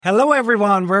Hello,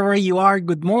 everyone, wherever you are.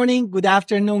 Good morning, good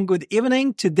afternoon, good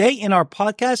evening. Today in our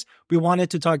podcast, we wanted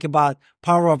to talk about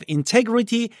power of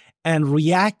integrity and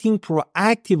reacting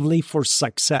proactively for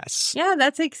success. Yeah,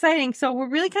 that's exciting. So we're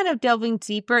really kind of delving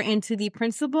deeper into the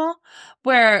principle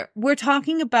where we're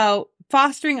talking about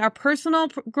fostering our personal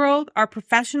growth, our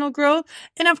professional growth,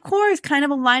 and of course, kind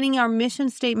of aligning our mission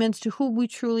statements to who we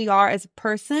truly are as a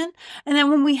person. And then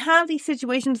when we have these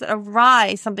situations that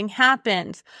arise, something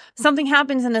happens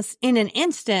in an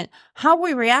instant, how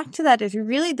we react to that is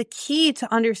really the key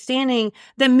to understanding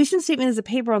that mission statement is a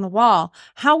paper on the wall.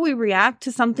 How we react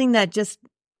to something that just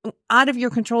out of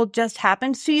your control just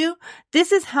happens to you.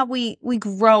 This is how we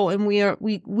grow and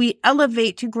we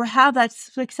elevate to have that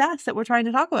success that we're trying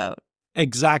to talk about.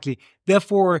 Exactly.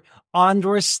 Therefore,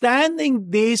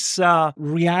 understanding this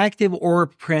reactive or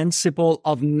principle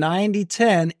of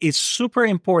 90-10 is super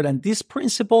important. This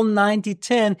principle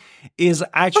 90-10 is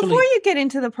actually... Before you get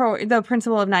into the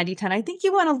principle of 90-10, I think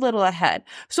you went a little ahead.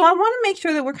 So I want to make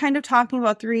sure that we're kind of talking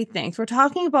about three things. We're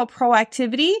talking about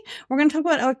proactivity. We're going to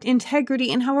talk about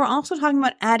integrity and how we're also talking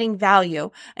about adding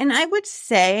value. And I would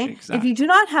say If you do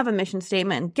not have a mission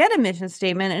statement, get a mission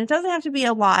statement. And it doesn't have to be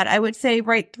a lot. I would say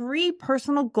write 3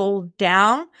 personal goals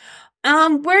down.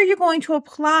 Where you're going to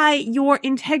apply your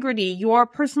integrity, your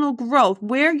personal growth,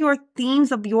 where your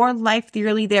themes of your life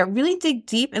really there. Really dig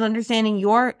deep in understanding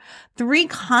your 3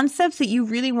 concepts that you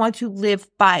really want to live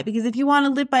by. Because if you want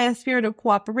to live by a spirit of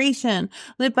cooperation,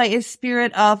 live by a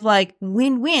spirit of like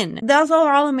win-win, those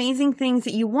are all amazing things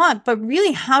that you want. But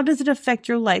really, how does it affect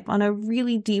your life on a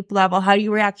really deep level? How do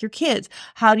you react to your kids?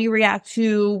 How do you react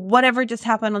to whatever just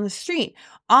happened on the street?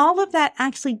 All of that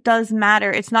actually does matter.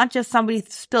 It's not just somebody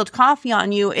spilled coffee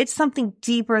on you. It's something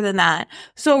deeper than that.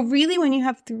 So really, when you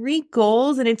have 3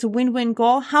 goals and it's a win-win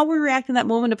goal, how we react in that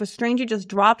moment if a stranger just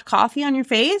dropped coffee on your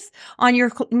face, on your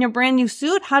brand new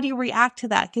suit, how do you react to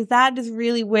that? Because that is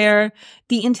really where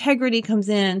the integrity comes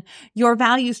in. Your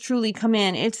values truly come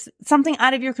in. It's something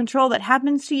out of your control that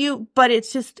happens to you, but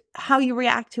it's just how you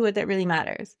react to it that really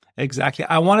matters. Exactly.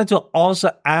 I wanted to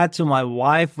also add to my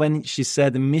wife when she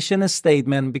said mission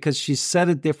statement, because she said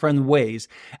it different ways.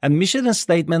 And mission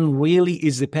statement really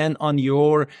is depend on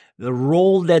the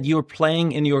role that you're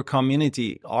playing in your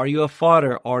community. Are you a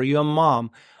father? Are you a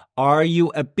mom? Are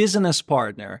you a business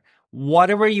partner?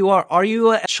 Whatever you are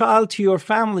you a child to your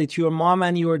family, to your mom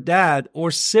and your dad,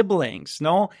 or siblings?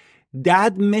 No?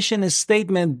 That mission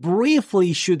statement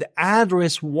briefly should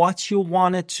address what you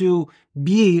wanted to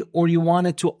be or you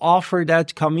wanted to offer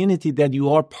that community that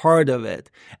you are part of it.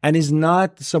 And it's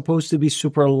not supposed to be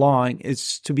super long.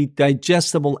 It's to be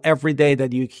digestible every day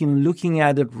that you can looking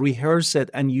at it, rehearse it,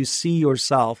 and you see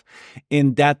yourself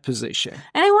in that position.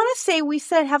 And I want to say we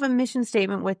said have a mission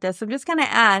statement with this. I'm just going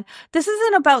to add, this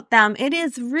isn't about them. It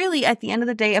is really at the end of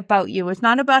the day about you. It's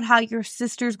not about how your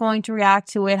sister's going to react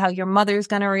to it, how your mother's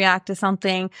going to react to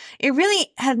something. It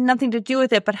really has nothing to do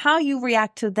with it, but how you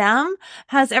react to them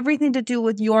has everything to do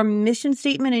with your mission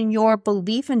statement and your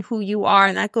belief in who you are.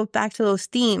 And that goes back to those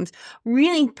themes,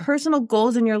 really personal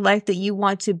goals in your life that you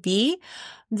want to be.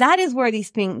 That is where these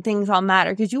things all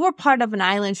matter, because you are part of an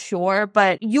island, sure,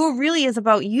 but you really is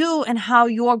about you and how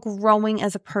you're growing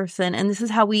as a person. And this is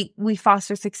how we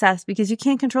foster success, because you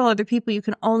can't control other people. You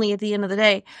can only, at the end of the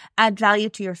day, add value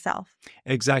to yourself.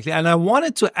 Exactly. And I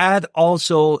wanted to add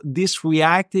also this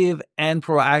reactive and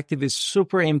proactive is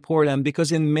super important,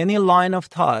 because in many line of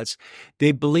thoughts,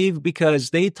 they believe because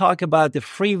they talk about the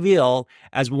free will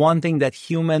as one thing that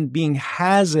human being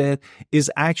has it is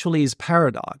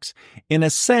paradox. In a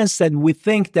sense that we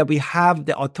think that we have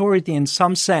the authority in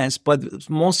some sense, but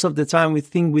most of the time we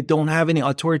think we don't have any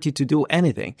authority to do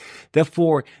anything.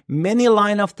 Therefore, many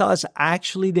line of thoughts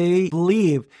they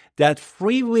believe that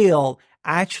free will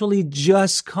actually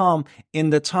just come in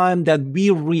the time that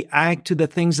we react to the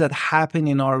things that happen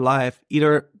in our life,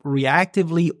 either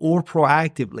reactively or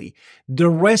proactively. The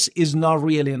rest is not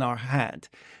really in our hand.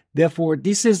 Therefore,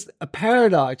 this is a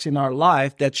paradox in our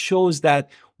life that shows that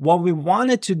what we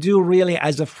wanted to do really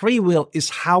as a free will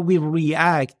is how we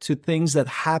react to things that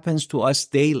happens to us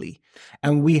daily.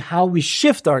 And how we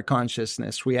shift our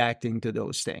consciousness reacting to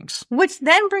those things. Which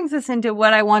then brings us into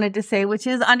what I wanted to say, which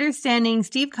is understanding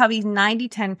Steve Covey's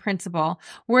 90-10 principle,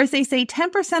 where they say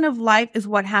 10% of life is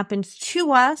what happens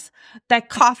to us, that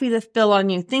coffee that spill on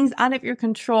you, things out of your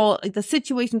control, like the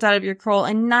situations out of your control,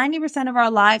 and 90% of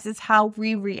our lives is how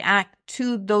we react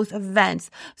to those events.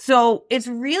 So it's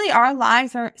really our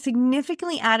lives are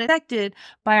significantly affected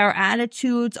by our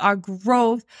attitudes, our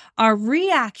growth, our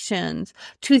reactions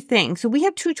to things. So we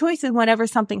have 2 choices whenever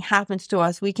something happens to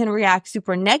us. We can react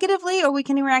super negatively or we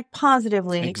can react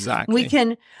positively. Exactly. We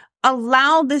can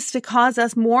allow this to cause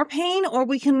us more pain, or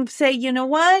we can say, you know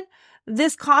what?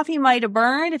 This coffee might have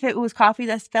burned if it was coffee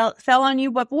that fell on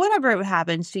you, but whatever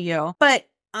happens to you. But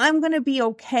I'm going to be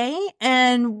okay.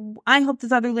 And I hope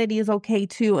this other lady is okay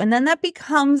too. And then that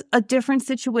becomes a different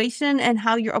situation and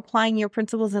how you're applying your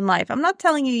principles in life. I'm not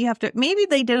telling you have to, maybe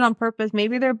they did it on purpose.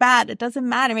 Maybe they're bad. It doesn't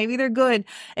matter. Maybe they're good.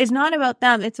 It's not about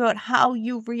them. It's about how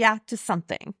you react to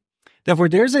something. Therefore,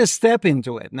 there's a step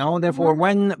into it. No, therefore,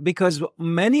 because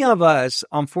many of us,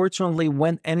 unfortunately,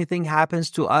 when anything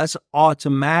happens to us,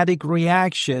 automatic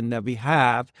reaction that we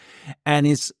have, and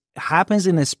it's happens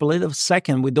in a split of a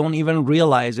second. We don't even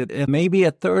realize it. And maybe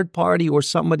a third party or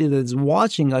somebody that's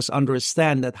watching us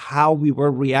understand that how we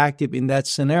were reactive in that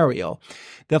scenario.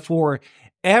 Therefore,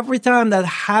 every time that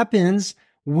happens,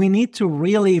 we need to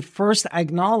really first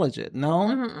acknowledge it,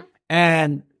 no?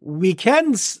 And we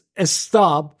can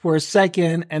stop for a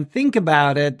second and think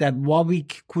about it, that what we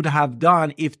could have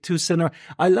done if two scenarios.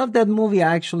 I love that movie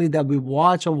actually that we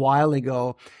watched a while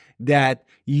ago, that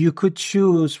you could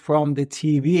choose from the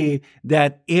TV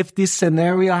that if this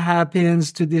scenario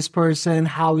happens to this person,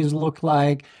 how it look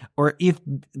like, or if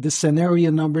the scenario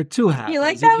number 2 happens. You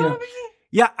like that movie?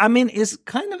 Yeah, I mean, it's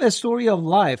kind of a story of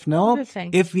life, no?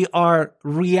 If we are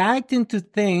reacting to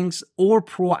things or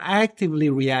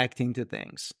proactively reacting to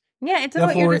things. Yeah, it's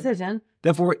about your decision.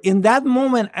 Therefore, in that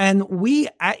moment, and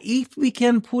if we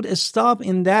can put a stop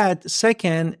in that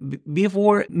second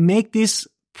before make this,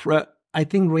 I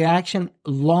think, reaction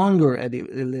longer a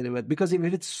little bit, because if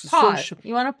it's pause,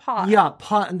 you want to pause. Yeah,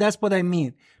 that's what I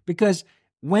mean. Because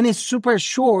when it's super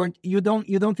short, you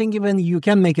don't think even you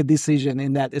can make a decision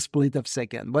in that split of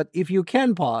second. But if you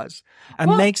can pause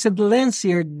and makes it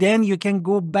lengthier, then you can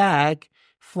go back,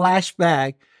 flash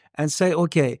back, and say,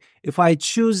 okay, if I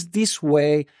choose this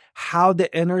way, how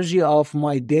the energy of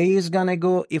my day is going to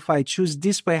go. If I choose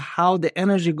this way, how the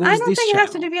energy goes this I don't think channel. it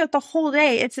has to be out the whole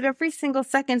day. It's at every single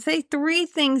second. Say 3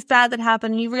 things bad that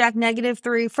happen and you react negative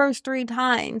first 3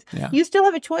 times. Yeah. You still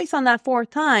have a choice on that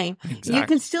 4th time. Exactly. You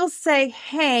can still say,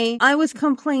 hey, I was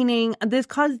complaining. This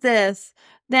caused this.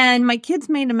 Then my kids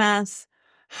made a mess.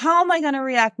 How am I going to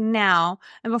react now?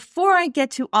 And before I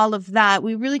get to all of that,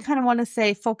 we really kind of want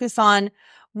to focus on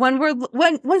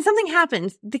when something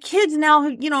happens, the kids now,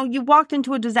 you walked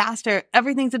into a disaster,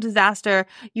 everything's a disaster.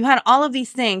 You had all of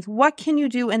these things. What can you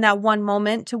do in that one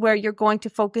moment to where you're going to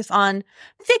focus on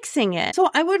fixing it? So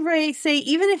I would say,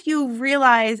 even if you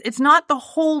realize it's not the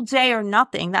whole day or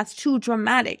nothing, that's too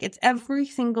dramatic. It's every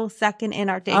single second in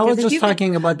our day. I was just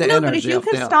talking about the energy. But if you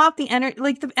can stop the energy,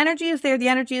 like the energy is there, the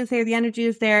energy is there, the energy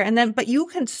is there. But you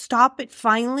can stop it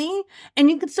finally and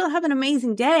you can still have an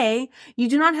amazing day. You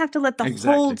do not have to let the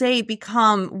whole day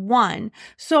become one.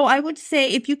 So I would say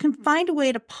if you can find a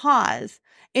way to pause,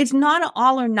 it's not an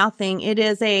all or nothing. It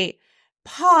is a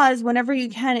pause whenever you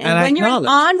can. And when you're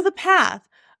on the path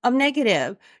of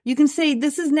negative, you can say,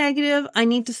 this is negative. I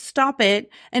need to stop it.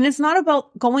 And it's not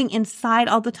about going inside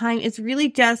all the time. It's really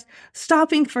just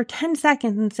stopping for 10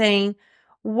 seconds and saying,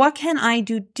 what can I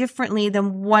do differently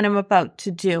than what I'm about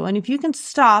to do? And if you can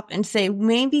stop and say,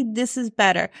 maybe this is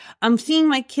better. I'm seeing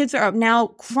my kids are now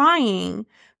crying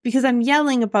because I'm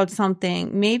yelling about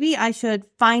something. Maybe I should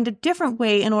find a different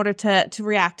way in order to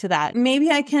react to that. Maybe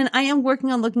I am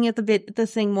working on looking at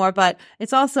this thing more, but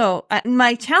it's also,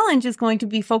 my challenge is going to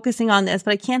be focusing on this,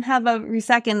 but I can't have every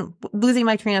second losing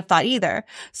my train of thought either.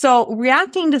 So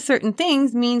reacting to certain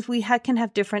things means we can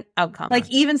have different outcomes. Like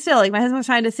even still, like my husband was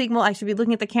trying to signal I should be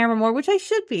looking at the camera more, which I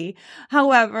should be.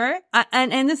 However,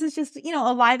 and this is just,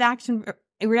 a live action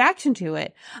reaction to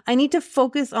it. I need to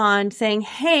focus on saying,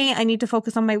 hey, I need to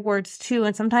focus on my words too.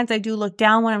 And sometimes I do look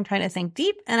down when I'm trying to think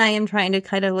deep and I am trying to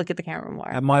kind of look at the camera more.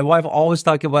 And my wife always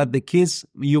talk about the kids.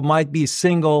 You might be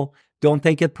single. Don't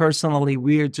take it personally.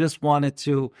 We just wanted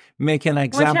to make an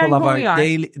example of our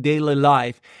daily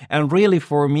life. And really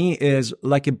for me is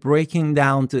like a breaking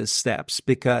down to steps,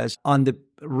 because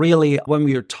when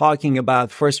we are talking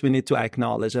about, first we need to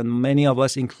acknowledge, and many of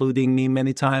us, including me,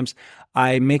 many times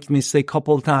I make mistake a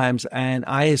couple times and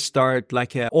I start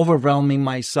overwhelming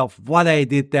myself what I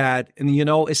did that, and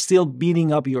it's still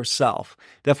beating up yourself.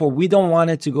 Therefore, we don't want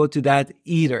it to go to that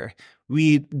either.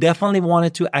 We definitely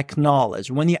wanted to acknowledge.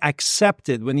 When you accept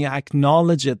it, when you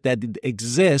acknowledge it that it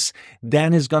exists,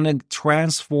 then it's going to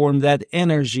transform that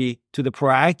energy to the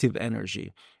proactive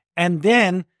energy. And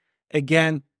then,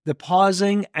 again, the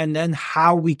pausing, and then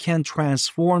how we can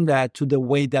transform that to the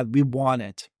way that we want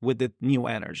it with the new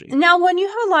energy. Now, when you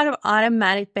have a lot of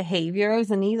automatic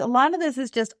behaviors, and a lot of this is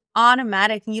just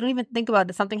automatic, and you don't even think about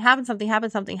it, something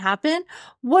happened,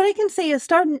 what I can say is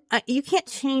you can't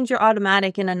change your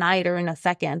automatic in a night or in a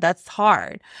second. That's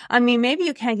hard. I mean, maybe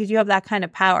you can because you have that kind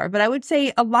of power, but I would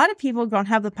say a lot of people don't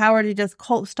have the power to just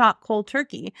stop cold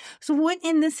turkey. So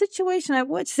in this situation, I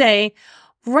would say,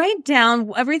 write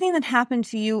down everything that happened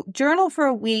to you, journal for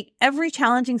a week, every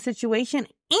challenging situation,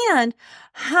 and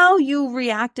how you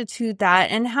reacted to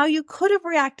that and how you could have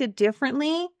reacted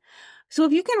differently. So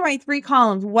if you can write 3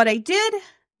 columns, what I did,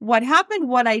 what happened,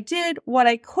 what I did, what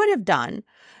I could have done,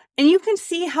 and you can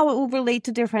see how it will relate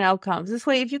to different outcomes. This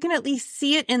way, if you can at least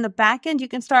see it in the back end, you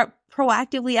can start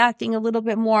proactively acting a little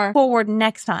bit more forward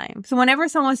next time. So whenever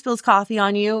someone spills coffee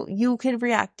on you, you can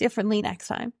react differently next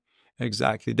time.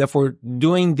 Exactly. Therefore,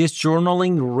 doing this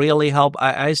journaling really helped.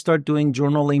 I start doing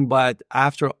journaling, but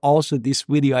after also this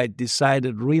video, I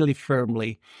decided really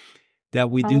firmly that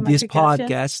we do this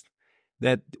podcast,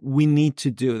 that we need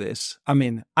to do this. I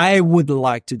mean, I would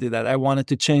like to do that. I wanted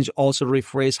to change, also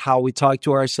rephrase how we talk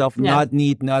to ourselves, not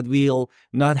need, not will,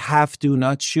 not have to,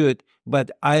 not should, but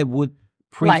I would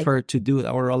prefer to do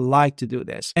that, or like to do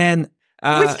this. And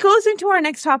which goes into our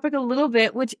next topic a little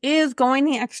bit, which is going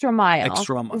the extra mile.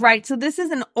 Right. So this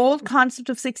is an old concept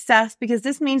of success, because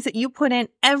this means that you put in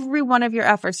every one of your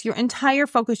efforts, your entire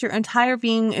focus, your entire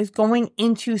being is going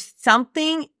into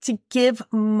something to give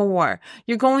more.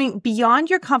 You're going beyond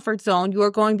your comfort zone. You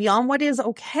are going beyond what is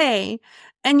okay.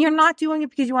 And you're not doing it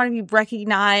because you want to be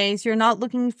recognized. You're not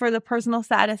looking for the personal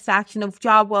satisfaction of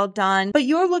job well done, but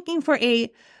you're looking for a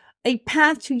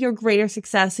path to your greater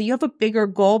success. So you have a bigger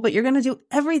goal, but you're going to do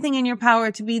everything in your power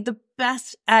to be the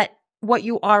best at what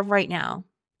you are right now.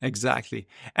 Exactly.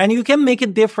 And you can make a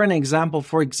different example.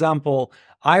 For example,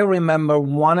 I remember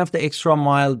one of the extra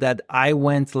mile that I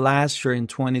went last year in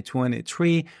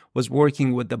 2023 was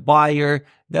working with the buyer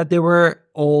that they were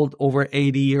old, over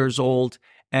 80 years old.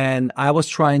 And I was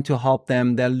trying to help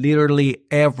them that literally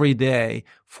every day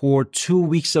for 2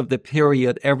 weeks of the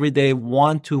period, every day,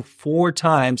 1 to 4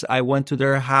 times, I went to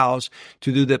their house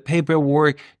to do the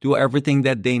paperwork, do everything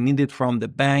that they needed from the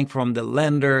bank, from the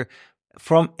lender,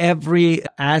 from every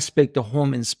aspect of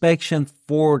home inspection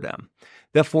for them.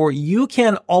 Therefore, you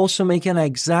can also make an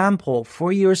example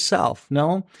for yourself,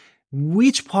 no?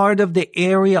 Which part of the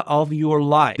area of your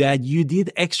life that you did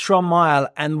extra mile,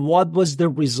 and what was the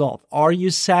result? Are you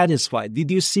satisfied? Did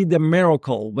you see the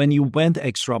miracle when you went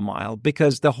extra mile?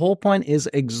 Because the whole point is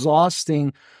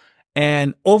exhausting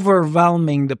and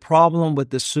overwhelming the problem with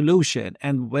the solution.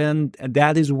 And when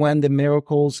that is when the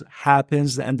miracles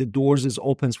happens and the doors is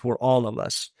opens for all of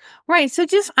us. Right. So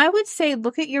I would say,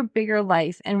 look at your bigger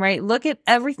life and look at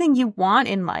everything you want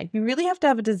in life. You really have to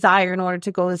have a desire in order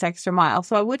to go this extra mile.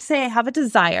 So I would say have a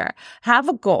desire, have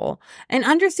a goal, and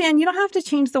understand you don't have to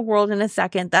change the world in a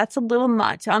second. That's a little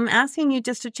much. I'm asking you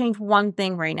just to change one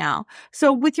thing right now.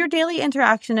 So with your daily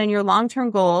interaction and your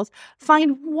long-term goals,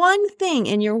 find one thing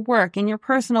in your work, in your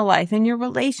personal life, in your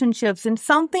relationships, and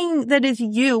something that is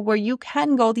you where you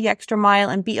can go the extra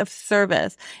mile and be of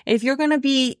service. If you're going to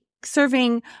be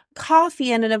serving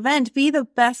coffee at an event, be the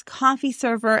best coffee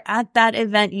server at that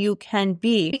event you can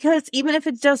be. Because even if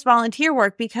it's just volunteer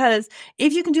work, because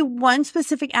if you can do one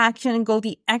specific action and go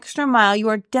the extra mile, you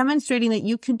are demonstrating that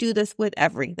you can do this with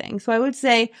everything. So I would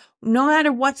say, no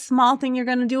matter what small thing you're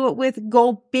going to do it with,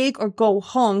 go big or go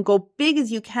home. Go big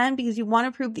as you can, because you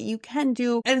want to prove that you can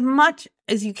do as much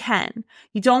as you can.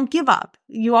 You don't give up.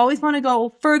 You always want to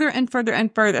go further and further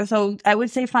and further. So I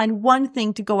would say find one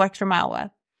thing to go extra mile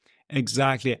with.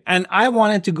 Exactly. And I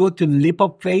wanted to go to lip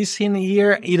up phase in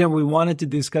here. Either we wanted to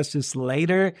discuss this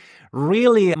later.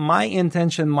 Really, my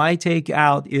intention, my take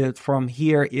out from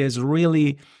here is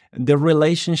really the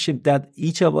relationship that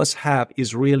each of us have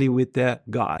is really with the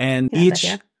God. And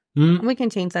we can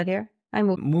change that here. I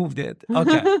moved it.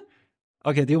 Okay.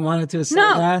 Okay, do you want to say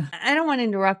that? I don't want to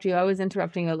interrupt you. I was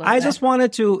interrupting you a little bit. I just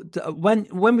wanted to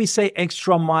when we say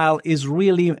extra mile is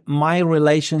really my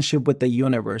relationship with the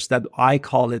universe, that I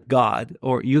call it God,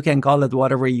 or you can call it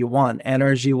whatever you want,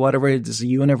 energy, whatever it is,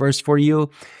 universe for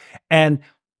you. And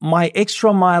my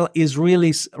extra mile is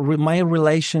really my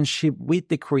relationship with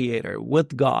the Creator,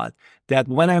 with God, that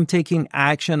when I'm taking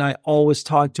action, I always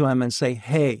talk to Him and say,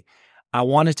 hey, I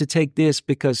wanted to take this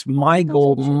because my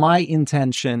goal, my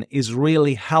intention is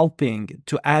really helping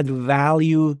to add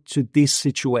value to this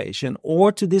situation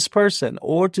or to this person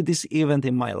or to this event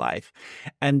in my life.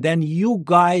 And then you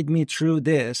guide me through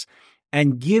this.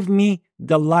 and give me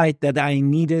the light that I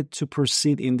needed to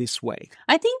proceed in this way.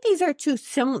 I think these are two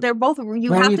similar. They're both,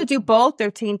 you have to do both. They're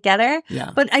together.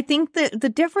 Yeah. But I think the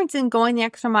difference in going the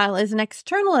extra mile is an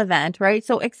external event, right?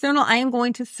 So external, I am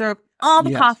going to serve all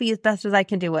the coffee as best as I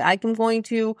can do it. I'm going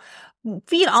to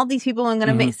feed all these people. I'm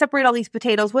going to separate all these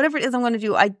potatoes, whatever it is I'm going to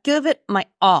do. I give it my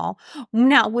all.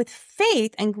 Now with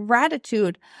faith and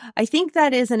gratitude, I think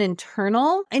that is an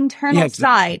internal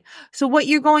side. So what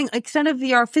you're going, instead of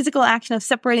your physical action of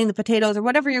separating the potatoes or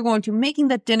whatever you're going to, making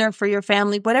the dinner for your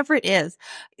family, whatever it is,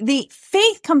 the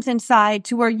faith comes inside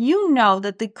to where you know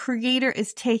that the Creator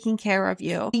is taking care of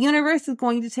you. The universe is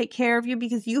going to take care of you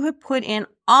because you have put in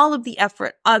all of the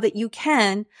effort that you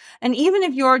can. And even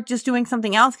if you're just doing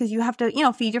something else because you have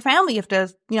to, feed your family, you have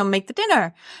to, make the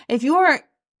dinner. If you're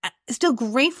still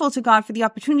grateful to God for the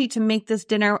opportunity to make this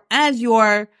dinner as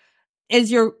you're,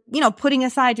 putting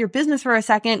aside your business for a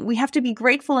second, we have to be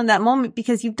grateful in that moment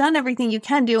because you've done everything you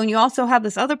can do. And you also have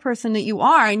this other person that you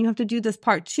are, and you have to do this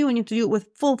part too. And you have to do it with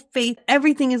full faith.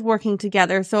 Everything is working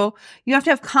together. So you have to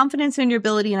have confidence in your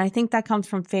ability. And I think that comes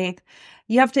from faith.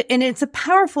 You have to, and it's a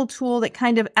powerful tool that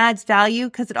kind of adds value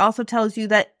because it also tells you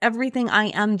that everything I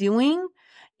am doing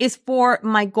is for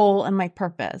my goal and my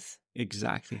purpose.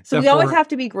 Exactly. So we always have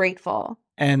to be grateful.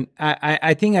 And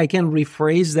I think I can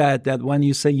rephrase that when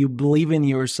you say you believe in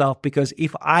yourself, because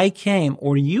if I came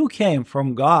or you came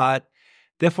from God,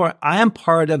 therefore I am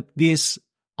part of this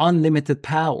unlimited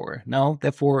power. No,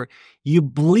 therefore you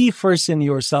believe first in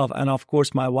yourself. And of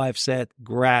course, my wife said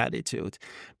gratitude,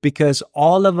 because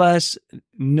all of us,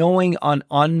 knowing and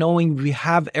unknowing, we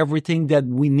have everything that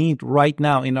we need right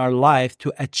now in our life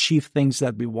to achieve things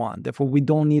that we want. Therefore, we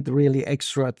don't need really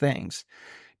extra things,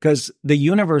 because the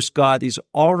universe, God, is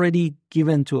already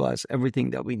given to us everything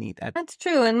that we need. That's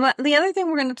true. And the other thing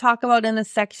we're going to talk about in this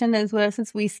section as well,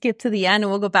 since we skipped to the end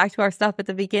and we'll go back to our stuff at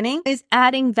the beginning, is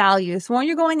adding value. So when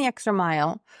you're going the extra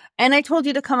mile, and I told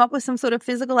you to come up with some sort of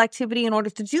physical activity in order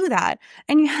to do that.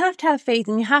 And you have to have faith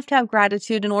and you have to have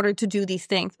gratitude in order to do these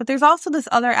things. But there's also this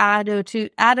other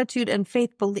attitude and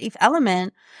faith belief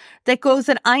element that goes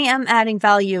that I am adding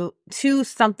value to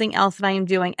something else that I am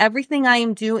doing. Everything I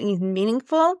am doing is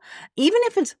meaningful. Even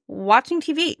if it's watching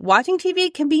TV. Watching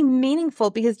TV can be meaningful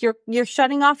because you're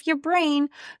shutting off your brain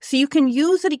so you can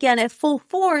use it again at full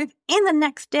force in the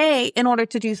next day in order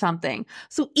to do something.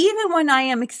 So even when I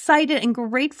am excited and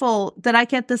grateful that I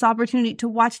get this opportunity to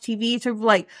watch TV,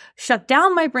 to shut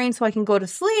down my brain so I can go to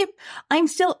sleep, I'm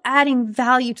still adding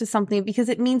value to something because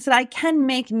it means that I can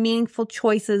make meaningful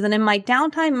choices. And in my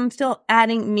downtime, I'm still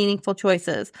adding meaningful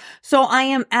choices. So I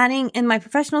am adding in my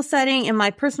professional setting, in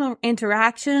my personal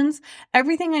interactions,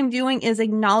 everything I'm doing is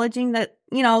acknowledging that,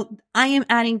 I am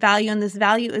adding value and this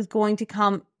value is going to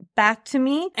come back to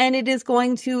me, and it is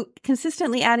going to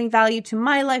consistently adding value to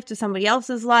my life, to somebody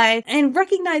else's life, and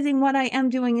recognizing what I am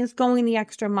doing is going the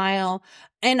extra mile.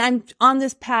 And I'm on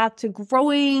this path to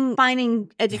growing, finding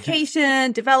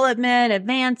education, development,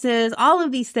 advances, all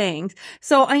of these things.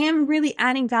 So I am really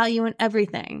adding value in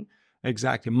everything.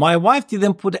 Exactly. My wife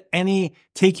didn't put any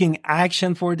taking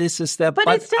action for this step, but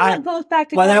it still goes back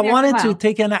to. But I wanted to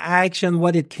take an action.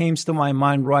 What it came to my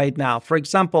mind right now. For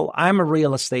example, I'm a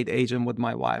real estate agent with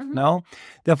my wife. Mm-hmm. No,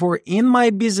 therefore, in my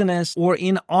business or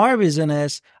in our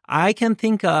business, I can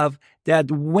think of that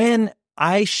when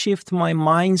I shift my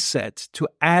mindset to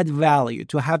add value,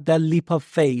 to have that leap of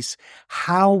faith,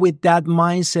 how with that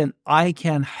mindset I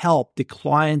can help the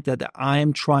client that I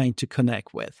am trying to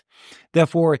connect with.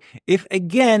 Therefore, if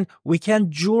again, we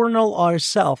can journal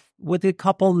ourselves with a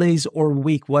couple days or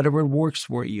week, whatever works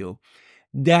for you,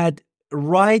 that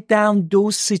write down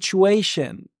those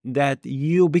situations that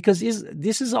because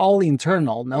this is all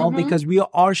internal, no? Mm-hmm. Because we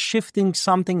are shifting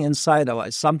something inside of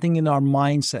us, something in our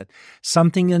mindset,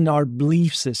 something in our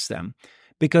belief system.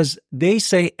 Because they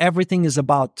say everything is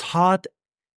about thought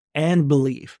and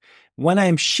belief. When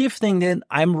I'm shifting it,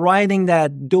 I'm writing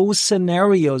those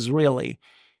scenarios really,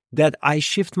 that I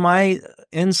shift my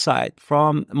insight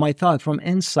from my thought from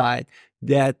inside,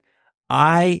 that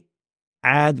I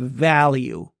add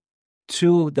value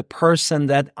to the person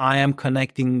that I am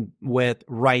connecting with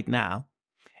right now,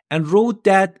 and wrote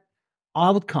that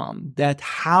outcome, that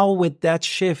how with that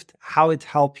shift, how it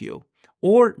help you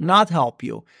or not help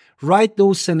you. Write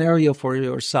those scenarios for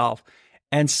yourself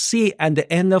and see at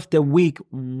the end of the week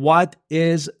what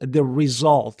is the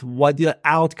result, what the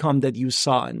outcome that you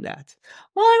saw in that.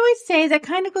 Well, I would say that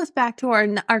kind of goes back to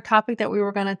our topic that we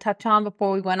were going to touch on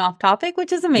before we went off topic,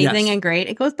 which is amazing and great.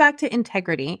 It goes back to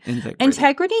integrity.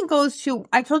 Integrity goes to,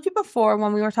 I told you before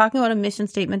when we were talking about a mission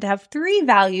statement, to have 3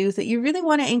 values that you really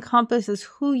want to encompass as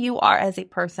who you are as a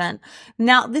person.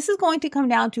 Now, this is going to come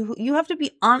down to you have to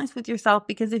be honest with yourself,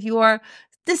 because if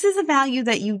this is a value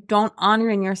that you don't honor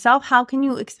in yourself, how can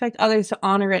you expect others to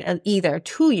honor it either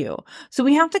to you? So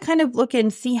we have to kind of look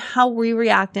and see how we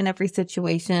react in every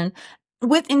situation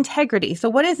with integrity. So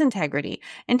what is integrity?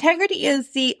 Integrity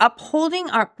is the upholding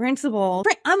our principles.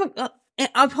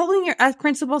 Upholding your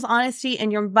principles, honesty,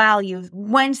 and your values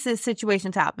when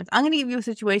situations happen. I'm going to give you a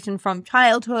situation from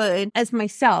childhood as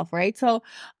myself, right? So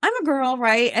I'm a girl,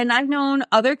 right? And I've known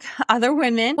other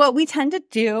women. What we tend to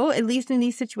do, at least in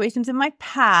these situations in my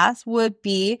past, would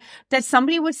be that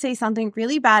somebody would say something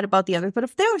really bad about the others, but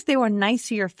if they were nice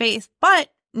to your face, but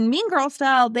Mean Girl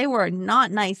style, they were not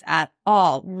nice at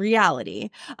all. Reality.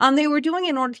 They were doing it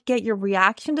in order to get your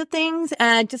reaction to things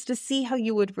and just to see how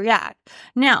you would react.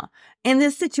 Now, in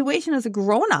this situation as a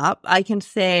grown-up, I can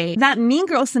say that Mean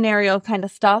Girl scenario kind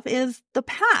of stuff is the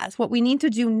past. What we need to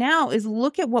do now is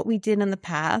look at what we did in the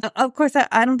past. Of course,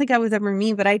 I don't think I was ever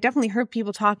mean, but I definitely heard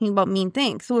people talking about mean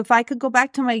things. So if I could go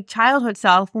back to my childhood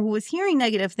self who was hearing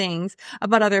negative things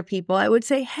about other people, I would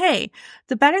say, hey,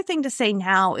 the better thing to say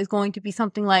now is going to be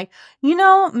something like,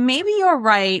 maybe you're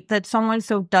right that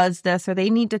so-and-so does this, or they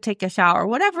need to take a shower,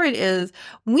 whatever it is.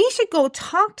 We should go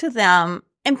talk to them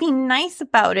and be nice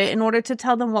about it in order to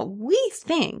tell them what we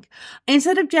think,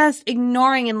 instead of just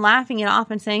ignoring and laughing it off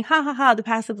and saying, ha ha ha, the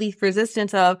passive least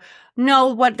resistance of, no,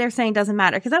 what they're saying doesn't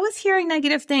matter. Because I was hearing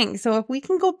negative things. So if we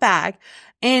can go back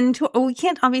and we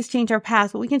can't obviously change our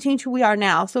past, but we can change who we are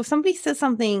now. So if somebody says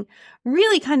something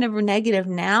really kind of negative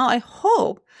now, I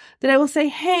hope that I will say,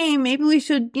 hey, maybe we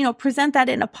should, present that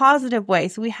in a positive way.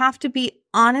 So we have to be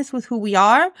honest with who we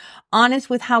are, honest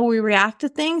with how we react to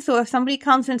things. So if somebody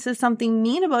comes and says something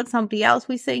mean about somebody else,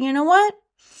 we say, you know what?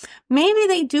 Maybe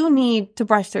they do need to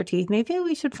brush their teeth. Maybe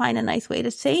we should find a nice way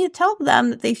to tell them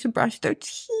that they should brush their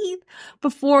teeth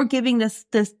before giving this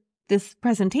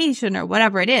presentation or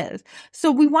whatever it is.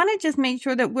 So we want to just make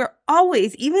sure that we're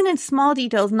always, even in small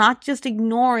details, not just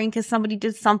ignoring because somebody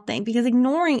did something, because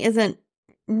ignoring isn't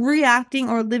reacting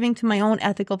or living to my own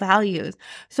ethical values.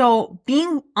 So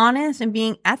being honest and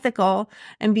being ethical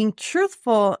and being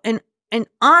truthful and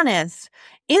honest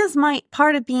is my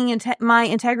part of being my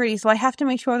integrity. So I have to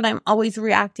make sure that I'm always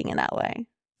reacting in that way.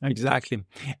 Exactly.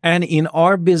 And in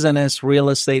our business, real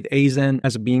estate agent,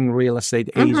 as being real estate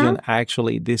agent,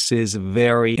 actually, this is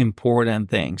very important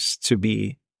things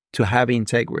to have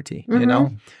integrity,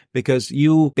 because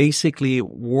you basically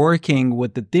working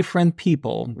with the different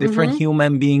people, different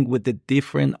human being with the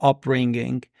different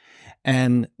upbringing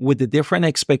and with the different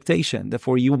expectation.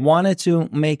 Therefore, you wanted to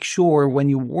make sure when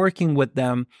you're working with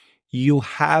them, you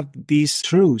have these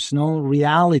truths,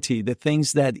 reality, the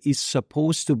things that is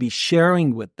supposed to be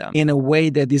sharing with them in a way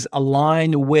that is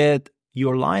aligned with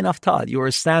your line of thought, your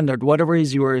standard, whatever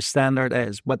is your standard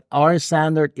is. But our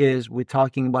standard is, we're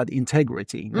talking about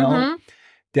integrity,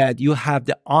 that you have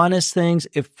the honest things.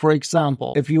 If, for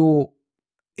example, in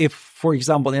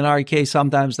our case,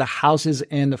 sometimes the house is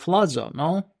in the flood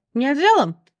zone, You have to tell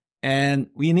them. And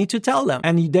we need to tell them.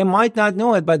 And they might not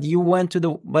know it, but you went to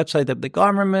the website of the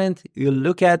government, you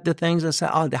look at the things and say,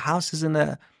 oh, the house is in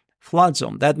the flood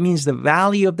zone. That means the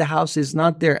value of the house is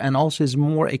not there and also is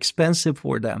more expensive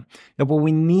for them. But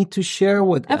we need to share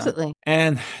with them. Absolutely.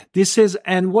 And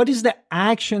what is the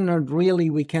action that really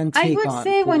we can take on? I would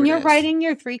say when you're writing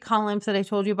your 3 columns that I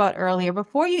told you about earlier,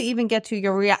 before you even get to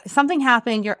your something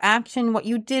happened, your action, what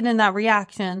you did in that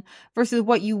reaction versus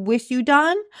what you wish you'd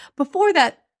done, before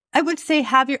that, I would say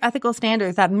have your ethical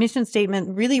standards, that mission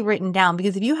statement really written down,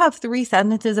 because if you have 3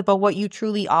 sentences about what you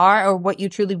truly are or what you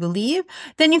truly believe,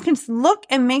 then you can look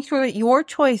and make sure that your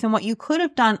choice and what you could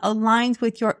have done aligns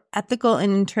with your ethical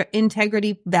and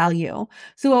integrity value.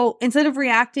 So instead of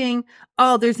reacting,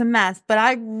 oh, there's a mess, but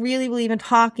I really believe in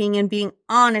talking and being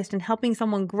honest and helping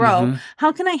someone grow.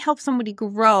 How can I help somebody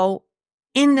grow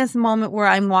in this moment where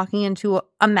I'm walking into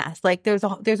a mess? Like there's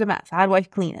a mess. How do I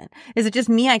clean it? Is it just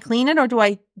me? I clean it, or do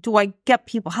I get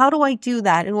people? How do I do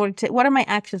that in order to? What are my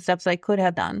action steps I could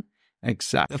have done?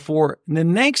 Exactly. For the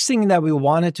next thing that we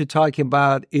wanted to talk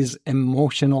about is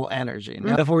emotional energy.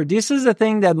 Now, for this is the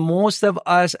thing that most of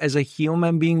us as a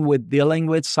human being we're dealing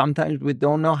with. Sometimes we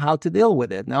don't know how to deal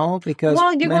with it. No, because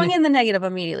you're going in the negative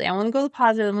immediately. I want to go to the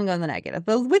positive, I'm going to go in the negative.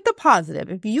 But with the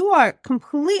positive, if you are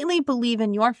completely believe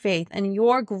in your faith and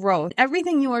your growth,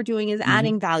 everything you are doing is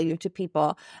adding value to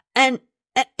people, and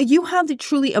you have the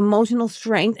truly emotional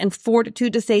strength and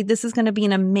fortitude to say, this is going to be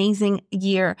an amazing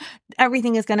year.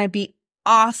 Everything is going to be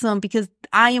awesome because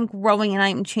I am growing and I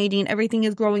am changing. Everything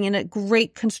is growing in a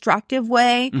great constructive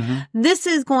way. This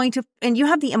is going to, and you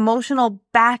have the emotional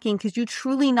backing because you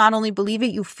truly not only believe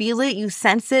it, you feel it, you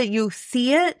sense it, you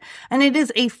see it, and it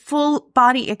is a full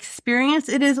body experience.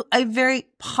 It is a very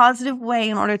positive way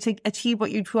in order to achieve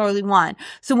what you truly want.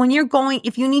 So when you're going,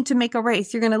 if you need to make a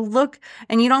race, you're going to look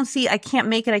and you don't see, I can't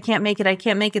make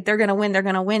it. They're going to win.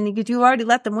 Because you already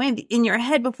let them win in your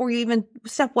head before you even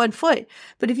step one foot.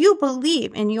 But if you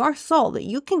believe in your soul that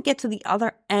you can get to the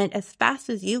other end as fast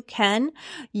as you can,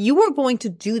 you are going to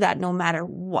do that no matter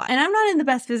what. And I'm not in the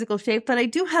best physical shape, but I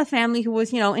do have family who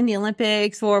was, in the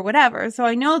Olympics or whatever. So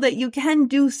I know that you can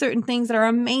do certain things that are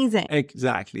amazing.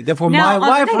 Exactly. Therefore, my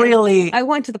wife really, I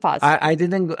went to the positive. I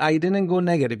didn't go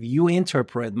negative. You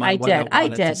interpret what I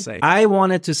wanted to say. I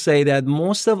wanted to say that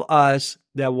most of us,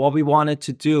 that what we wanted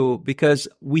to do, because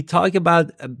we talked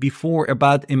about before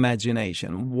about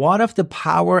imagination. What of the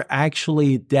power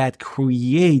actually that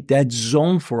create that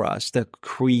zone for us, that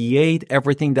create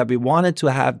everything that we wanted to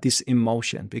have this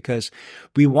emotion, because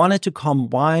we wanted to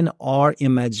combine our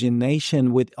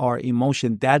imagination with our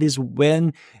emotion. That is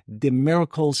when the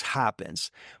miracles happens.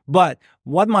 But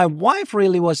what my wife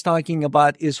really was talking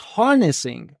about is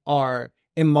harnessing our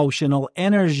emotional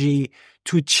energy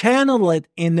to channel it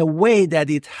in a way that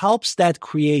it helps that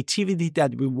creativity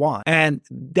that we want. And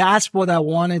that's what I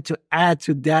wanted to add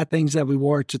to that things that we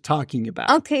were talking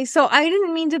about. Okay, so I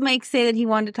didn't mean to say that he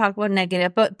wanted to talk about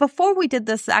negative, but before we did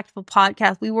this actual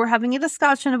podcast, we were having a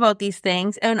discussion about these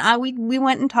things, and we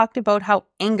went and talked about how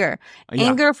anger,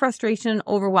 frustration,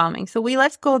 overwhelming. So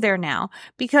let's go there now,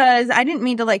 because I didn't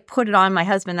mean to put it on my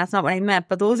husband. That's not what I meant,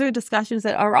 but those are discussions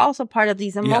that are also part of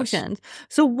these emotions. Yes.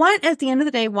 So at the end of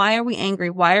the day, why are we angry?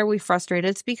 Why are we frustrated?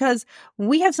 It's because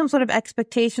we have some sort of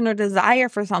expectation or desire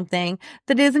for something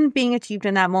that isn't being achieved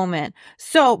in that moment.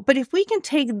 So, but if we can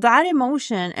take that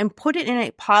emotion and put it in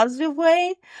a positive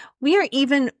way, we are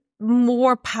even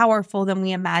more powerful than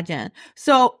we imagine.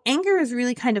 So anger is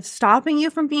really kind of stopping you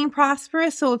from being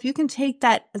prosperous. So if you can take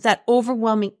that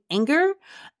overwhelming anger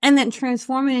and then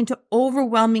transform it into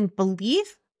overwhelming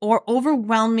belief, or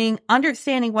overwhelming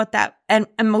understanding what that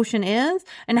emotion is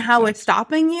and how it's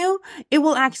stopping you, it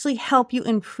will actually help you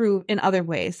improve in other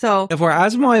ways. So,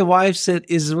 as my wife said,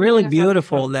 is really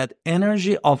beautiful that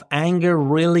energy of anger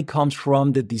really comes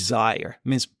from the desire.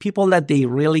 Means people that they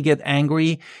really get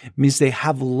angry means they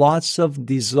have lots of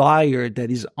desire that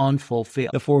is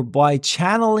unfulfilled. Therefore, by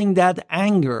channeling that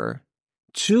anger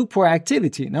to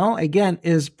proactivity, again,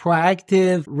 is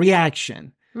proactive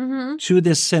reaction to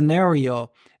the scenario,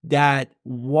 that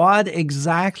what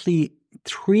exactly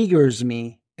triggers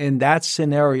me in that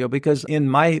scenario. Because in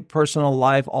my personal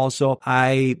life also,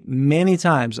 many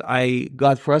times I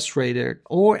got frustrated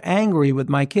or angry with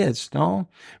my kids.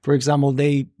 For example,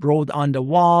 they wrote on the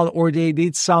wall, or they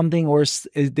did something, or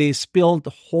they spilled the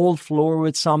whole floor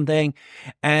with something.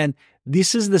 And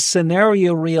this is the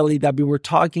scenario really that we were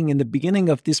talking in the beginning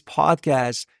of this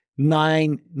podcast.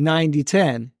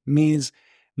 90-10 means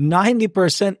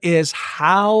 90% is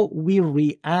how we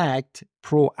react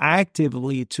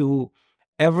proactively to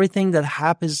everything that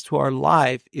happens to our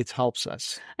life. It helps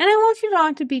us. And I want you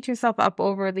not to beat yourself up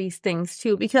over these things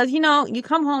too, because, you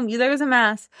come home, there's a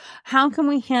mess. How can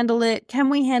we handle it? Can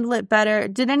we handle it better?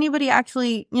 Did anybody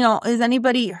actually, is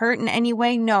anybody hurt in any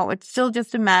way? No, it's still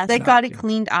just a mess. They got it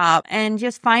cleaned up, and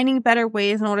just finding better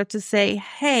ways in order to say,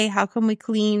 hey, how can we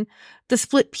clean the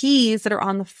split peas that are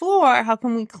on the floor? How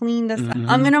can we clean this in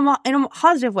a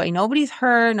positive way? Nobody's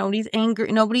hurt. Nobody's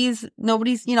angry. Nobody's,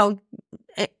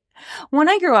 when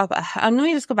I grew up, let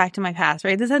me just go back to my past,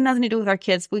 right? This had nothing to do with our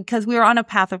kids because we were on a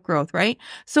path of growth, right?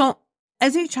 So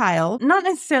as a child, not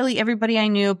necessarily everybody I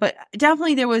knew, but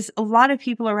definitely there was a lot of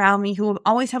people around me who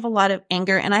always have a lot of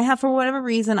anger. And I have, for whatever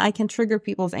reason, I can trigger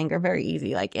people's anger very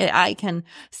easy. I can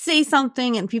say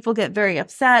something and people get very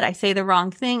upset. I say the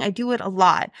wrong thing. I do it a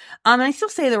lot. And I still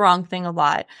say the wrong thing a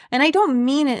lot. And I don't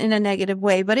mean it in a negative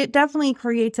way, but it definitely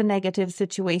creates a negative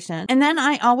situation. And then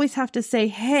I always have to say,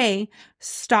 hey,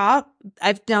 stop.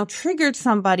 I've now triggered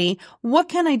somebody. What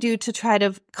can I do to try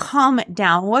to calm it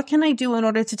down? What can I do in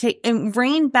order to take and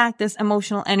rein back this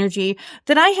emotional energy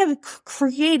that I have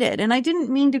created? And I didn't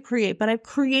mean to create, but I've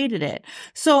created it.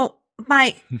 So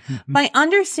by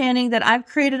understanding that I've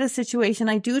created a situation,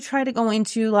 I do try to go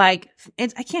into I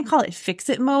can't call it fix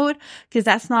it mode, because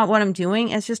that's not what I'm doing.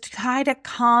 It's just to try to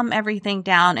calm everything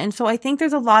down. And so I think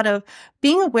there's a lot of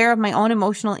being aware of my own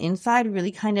emotional inside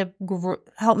really kind of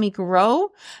helped me grow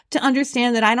to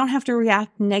understand that I don't have to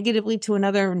react negatively to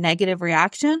another negative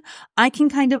reaction. I can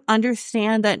kind of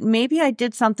understand that maybe I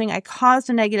did something, I caused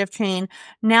a negative chain.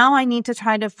 Now I need to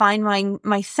try to find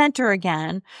my center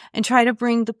again and try to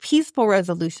bring the peaceful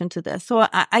resolution to this. So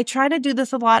I try to do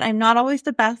this a lot. I'm not always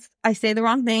the best. I say the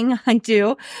wrong thing. I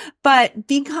do. But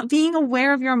being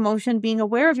aware of your emotion, being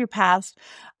aware of your past,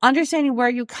 understanding where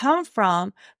you come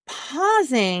from,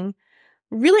 pausing,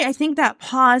 really, I think that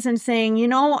pause and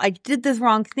saying, I did this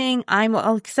wrong thing.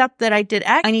 I'll accept that I did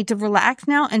X. I need to relax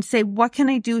now and say, what can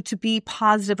I do to be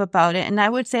positive about it? And I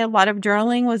would say a lot of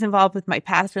journaling was involved with my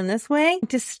past in this way.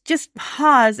 Just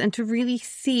pause and to really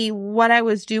see what I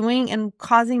was doing and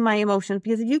causing my emotions.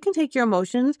 Because if you can take your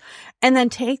emotions and then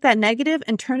take that negative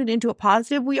and turn it into a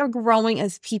positive, we are growing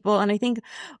as people. And I think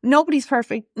nobody's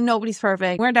perfect.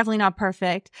 We're definitely not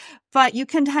perfect. But you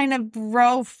can kind of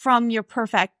grow from your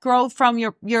perfect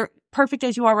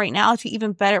as you are right now to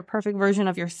even better, perfect version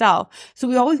of yourself. So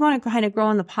we always want to kind of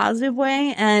grow in the positive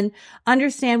way and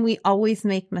understand we always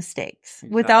make mistakes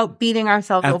without beating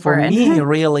ourselves over it. And for me,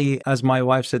 really, as my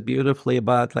wife said beautifully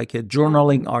about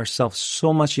journaling ourselves,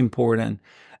 so much important.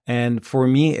 And for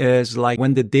me is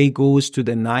when the day goes to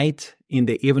the night, in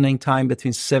the evening time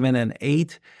between 7 and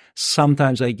 8,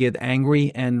 sometimes I get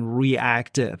angry and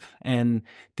reactive. And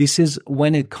this is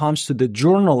when it comes to the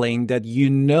journaling that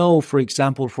for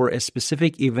example, for a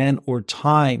specific event or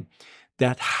time,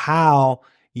 that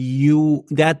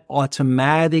that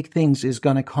automatic things is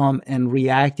going to come and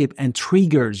reactive and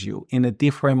triggers you in a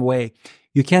different way.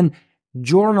 You can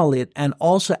journal it and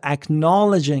also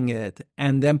acknowledging it,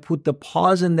 and then put the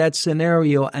pause in that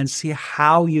scenario and see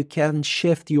how you can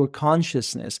shift your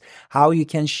consciousness, how you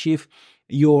can shift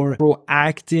your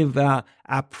proactive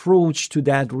approach to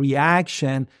that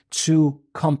reaction to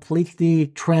completely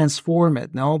transform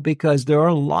it. No, because there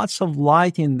are lots of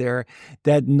light in there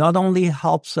that not only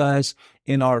helps us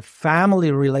in our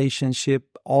family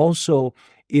relationship, also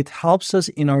it helps us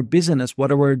in our business,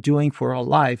 whatever we're doing for our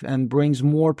life, and brings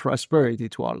more prosperity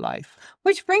to our life.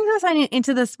 Which brings us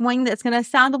into this wing that's going to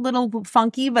sound a little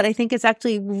funky, but I think it's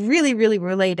actually really, really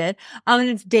related. And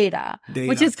it's data,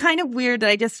 which is kind of weird that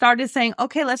I just started saying,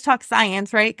 okay, let's talk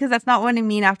science, right? Because that's not what I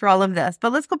mean after all of this.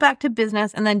 But let's go back to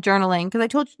business and then journaling, because I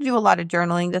told you to do a lot of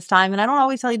journaling this time. And I don't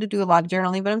always tell you to do a lot of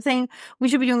journaling, but I'm saying we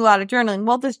should be doing a lot of journaling.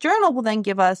 Well, this journal will then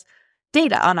give us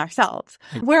data on ourselves.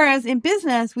 Whereas in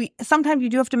business, sometimes you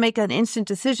do have to make an instant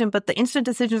decision, but the instant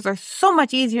decisions are so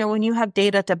much easier when you have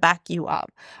data to back you up.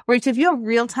 Whereas if you have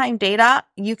real-time data,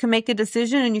 you can make a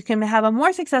decision and you can have a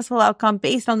more successful outcome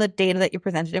based on the data that you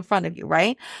presented in front of you,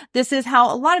 right? This is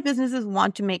how a lot of businesses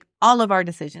want to make all of our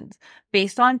decisions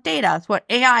based on data. It's what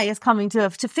AI is coming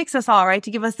to fix us all, right? To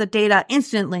give us the data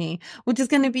instantly, which is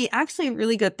going to be actually a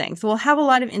really good thing. So we'll have a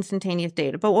lot of instantaneous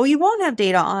data, but what we won't have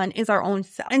data on is our own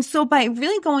self. And so by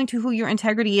really going to who your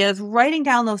integrity is, writing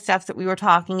down those steps that we were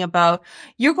talking about,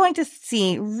 you're going to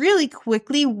see really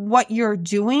quickly what you're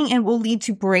doing and will lead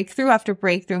to breakthrough after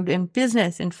breakthrough in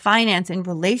business, in finance, in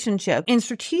relationship, in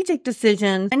strategic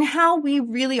decisions, and how we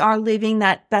really are living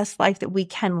that best life that we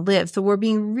can live. So we're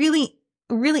being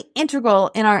really integral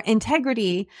in our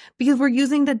integrity because we're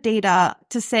using the data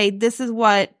to say, this is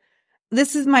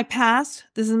my past,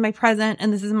 this is my present,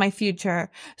 and this is my future.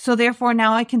 So therefore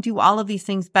now I can do all of these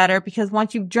things better because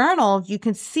once you've journaled, you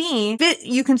can see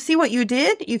what you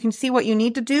did, you can see what you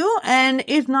need to do. And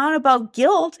it's not about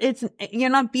guilt. You're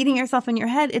not beating yourself in your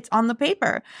head. It's on the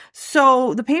paper.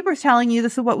 So the paper's telling you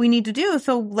this is what we need to do.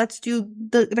 So let's do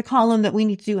the column that we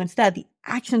need to do instead, the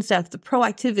action steps, the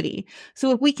proactivity.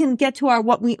 So if we can get to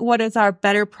what is our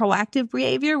better proactive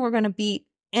behavior, we're going to be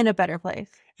in a better place.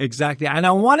 Exactly. And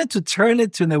I wanted to turn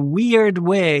it to in a weird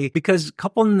way because a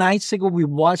couple nights ago, we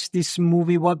watched this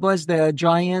movie. What was the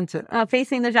giant?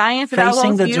 Facing the Giant.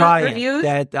 Facing the Giant.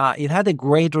 That it had a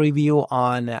great review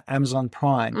on Amazon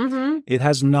Prime. Mm-hmm. It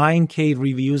has 9K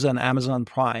reviews on Amazon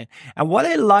Prime. And what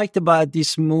I liked about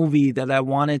this movie that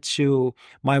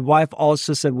my wife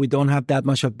also said we don't have that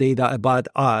much of data about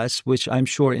us, which I'm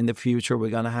sure in the future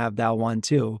we're going to have that one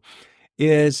too,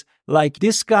 is like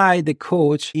this guy, the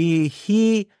coach,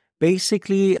 he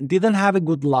basically didn't have a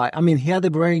good life. I mean, he had a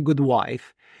very good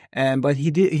wife But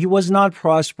he was not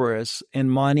prosperous in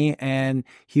money, and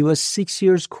he was 6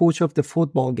 years coach of the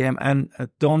football game. And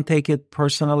don't take it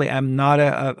personally. I'm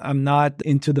not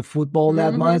into the football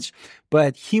that much,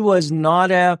 but he was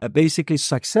not a basically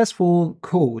successful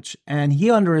coach, and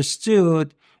he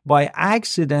understood by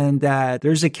accident that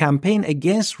there's a campaign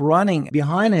against running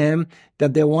behind him,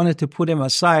 that they wanted to put him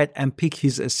aside and pick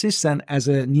his assistant as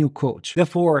a new coach.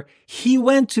 Therefore, he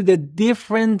went to the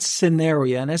different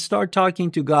scenario and I started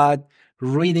talking to God,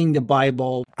 reading the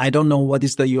Bible. I don't know what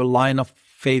is your line of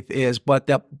faith is, but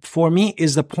that for me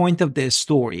is the point of the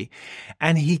story.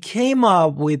 And he came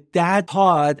up with that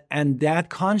thought and that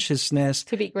consciousness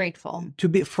to be grateful. To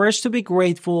be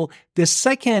grateful. The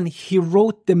second, he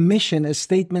wrote the mission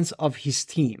statements of his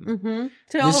team.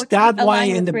 That's why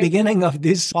in the beginning of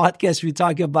this podcast we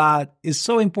talk about it's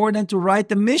so important to write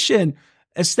the mission,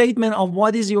 a statement of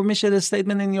what is your mission, a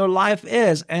statement in your life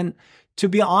is. And to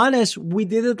be honest, we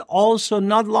did it also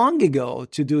not long ago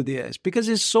to do this because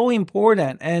it's so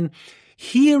important. And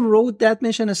he wrote that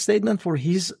mission statement for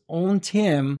his own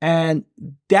team. And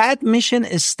that mission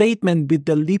statement with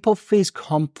the leap of faith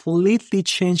completely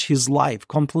changed his life.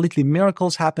 Completely.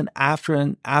 Miracles happen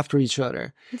after each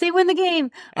other. They win the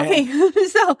game. Okay.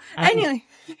 Anyway.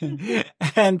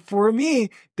 And for me,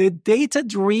 the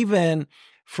data-driven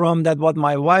from that, what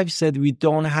my wife said, we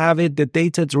don't have it. The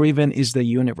data-driven is the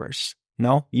universe.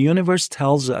 No, universe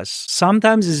tells us.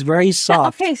 Sometimes it's very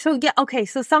soft.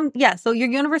 So your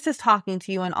universe is talking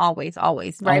to you and always, right?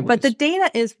 Always. But the data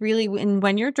is really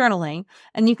when you're journaling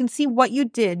and you can see what you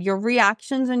did, your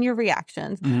reactions.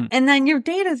 And then your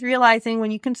data is realizing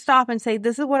when you can stop and say,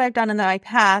 this is what I've done in my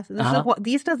past.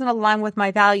 These doesn't align with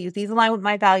my values. These align with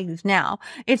my values now.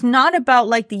 It's not about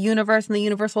like the universe and the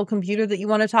universal computer that you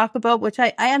want to talk about, which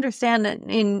I understand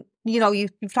in you've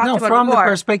talked about from before. The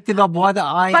perspective of what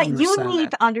I But understand. you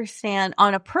need to understand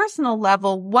on a personal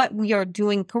level what we are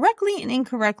doing correctly and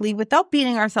incorrectly without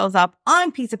beating ourselves up on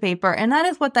a piece of paper. And that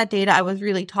is what that data I was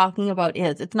really talking about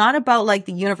is. It's not about like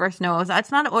the universe knows. It's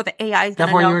not what the AI is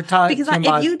going to know. Because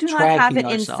if you do not have it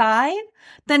inside,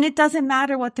 then it doesn't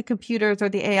matter what the computers or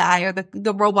the AI or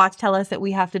the robots tell us that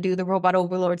we have to do, the robot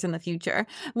overlords in the future.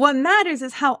 What matters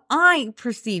is how I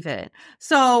perceive it.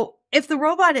 So if the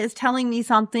robot is telling me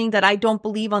something that I don't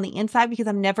believe on the inside because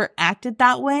I've never acted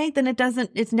that way, then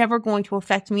it's never going to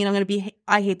affect me and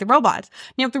I hate the robots.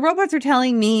 Now, if the robots are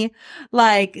telling me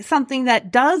like something that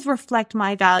does reflect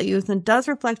my values and does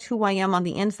reflect who I am on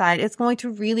the inside, it's going to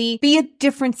really be a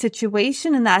different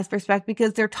situation in that respect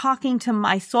because they're talking to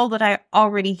my soul that I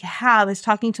already have, is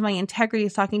talking to my integrity,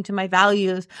 is talking to my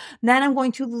values. Then I'm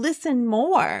going to listen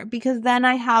more because then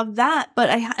I have that. But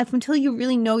until you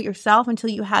really know yourself, until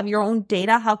you have your own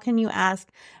data, how can you ask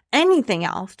anything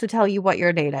else to tell you what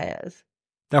your data is?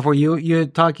 Therefore, you're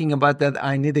talking about that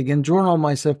I need again journal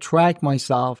myself, track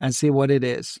myself, and see what it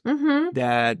is.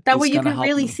 That way you can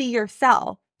really see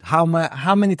yourself. How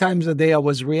many times a day I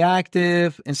was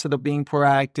reactive instead of being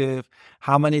proactive?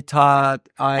 How many times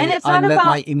I let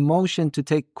my emotion to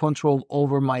take control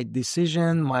over my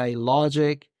decision, my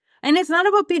logic? And it's not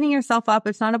about beating yourself up.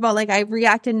 It's not about like I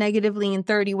reacted negatively in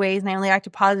 30 ways and I only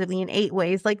reacted positively in 8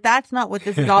 ways. Like that's not what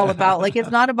this is all about. Like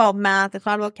it's not about math. It's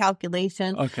not about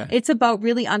calculation. Okay. It's about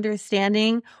really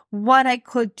understanding what I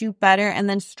could do better and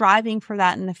then striving for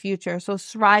that in the future. So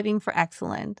striving for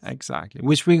excellence. Exactly.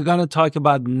 Which we're going to talk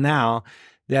about now.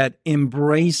 That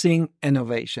embracing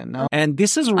innovation. Now, and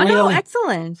this is really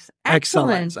excellence.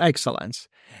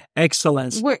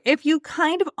 Where if you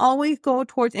kind of always go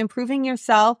towards improving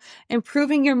yourself,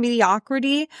 improving your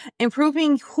mediocrity,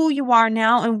 improving who you are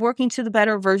now and working to the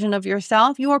better version of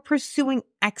yourself, you are pursuing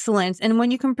excellence. And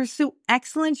when you can pursue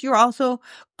excellence, you're also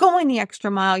going the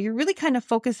extra mile. You're really kind of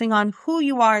focusing on who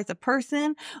you are as a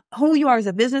person, who you are as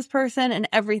a business person, and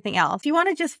everything else. You want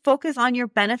to just focus on your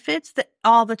benefits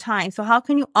all the time. So how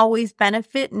can you always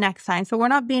benefit next time? So we're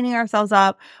not beating ourselves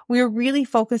up. We're really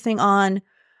focusing on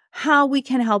how we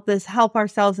can help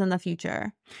ourselves in the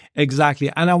future.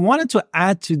 Exactly. And I wanted to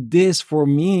add to this for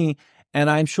me, and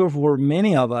I'm sure for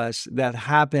many of us, that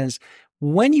happens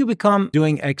when you become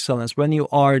doing excellence, when you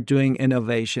are doing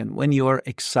innovation, when you are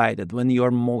excited, when you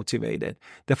are motivated.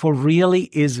 Therefore, really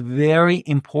is very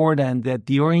important that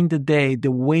during the day,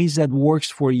 the ways that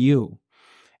works for you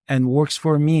and works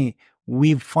for me,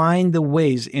 we find the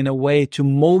ways in a way to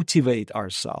motivate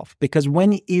ourselves. Because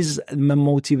when is the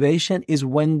motivation is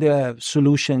when the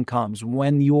solution comes,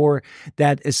 when you're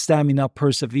that stamina,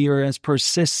 perseverance,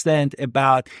 persistent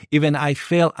about even I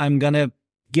fail, I'm going to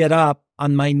get up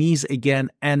on my knees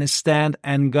again and stand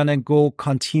and gonna go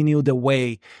continue the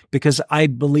way because I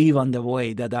believe on the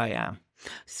way that I am.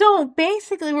 So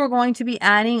basically, we're going to be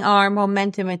adding our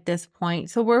momentum at this point.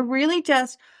 So we're really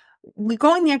we're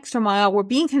going the extra mile. We're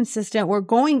being consistent. We're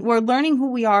learning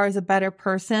who we are as a better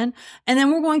person. And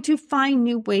then we're going to find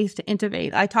new ways to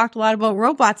innovate. I talked a lot about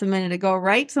robots a minute ago,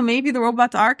 right? So maybe the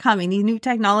robots are coming. The new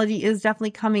technology is definitely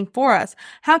coming for us.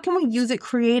 How can we use it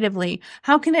creatively?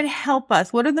 How can it help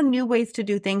us? What are the new ways to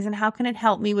do things? And how can it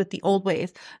help me with the old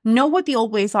ways? Know what the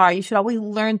old ways are. You should always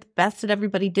learn the best that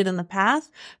everybody did in the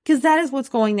past, because that is what's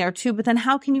going there too. But then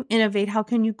how can you innovate? How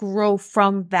can you grow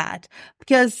from that?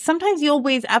 Because sometimes the old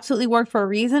ways absolutely work for a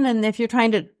reason. And if you're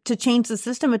trying to change the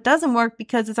system, it doesn't work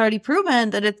because it's already proven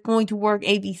that it's going to work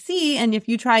ABC. And if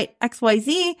you try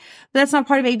XYZ, that's not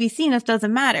part of ABC and it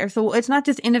doesn't matter. So it's not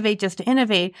just to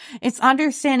innovate. It's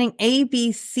understanding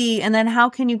ABC. And then how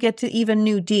can you get to even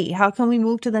new D? How can we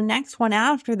move to the next one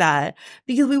after that?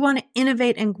 Because we want to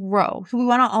innovate and grow. So we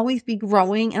want to always be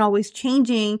growing and always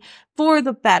changing for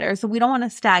the better. So we don't want to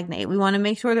stagnate. We want to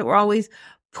make sure that we're always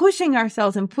pushing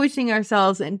ourselves and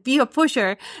be a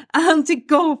pusher to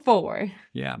go forward.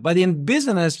 Yeah. But in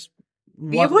business,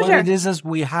 What it is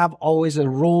we have always a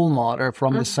role model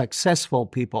from the successful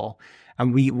people.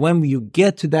 And when you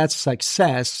get to that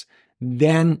success,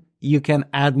 then you can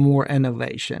add more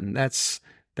innovation. That's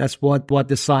what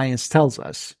the science tells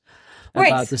us. Right.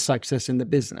 About the success in the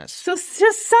business. So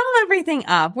just sum everything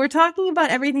up. We're talking about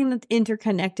everything that's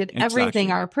interconnected. Exactly.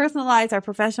 Everything, our personal lives, our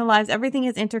professional lives, everything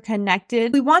is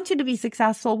interconnected. We want you to be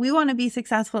successful. We want to be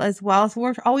successful as well. So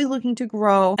we're always looking to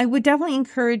grow. I would definitely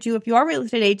encourage you, if you are a real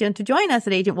estate agent, to join us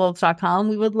at agentwolves.com.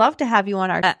 We would love to have you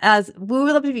on we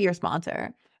would love to be your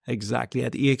sponsor. Exactly,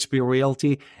 at eXp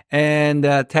Realty. And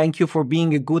thank you for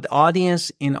being a good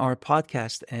audience in our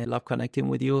podcast. And love connecting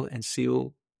with you, and see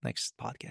you next podcast.